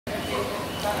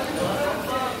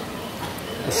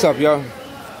What's up, y'all?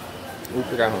 Oop,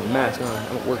 I got my mask on.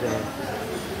 I'm working on it.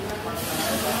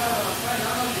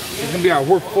 It's gonna be our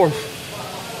workforce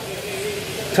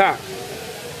top.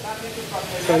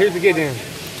 So here's the get in.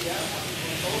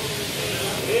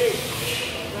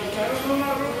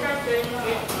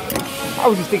 I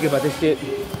was just thinking about this shit.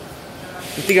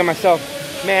 Just thinking to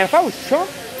myself, man, if I was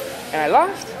Trump and I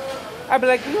lost, I'd be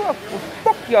like, you know what, well,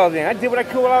 fuck y'all then. I did what I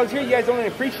could while I was here. You guys don't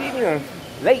even appreciate me. I'm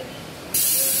late.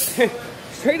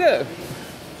 Straight up.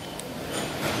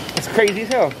 It's crazy as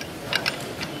hell.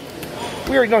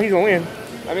 We already know he's gonna win.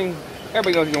 I mean,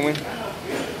 everybody knows he's gonna win.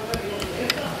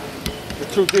 The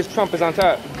truth is, Trump is on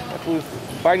top.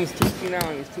 Biden's too senile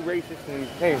and he's too racist. And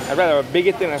hey, I'd rather a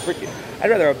bigot than a freaking. I'd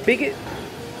rather a bigot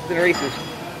than a racist.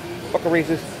 Fuck a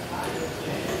racist.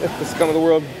 That's the scum of the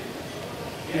world.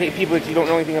 You hate people that you don't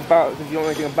know anything about because you don't know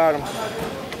anything about them.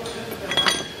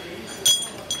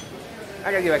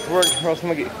 I gotta get back to work or else I'm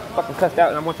gonna get fucking cussed out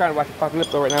and I'm gonna try to watch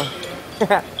Apocalypto right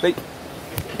now. Wait.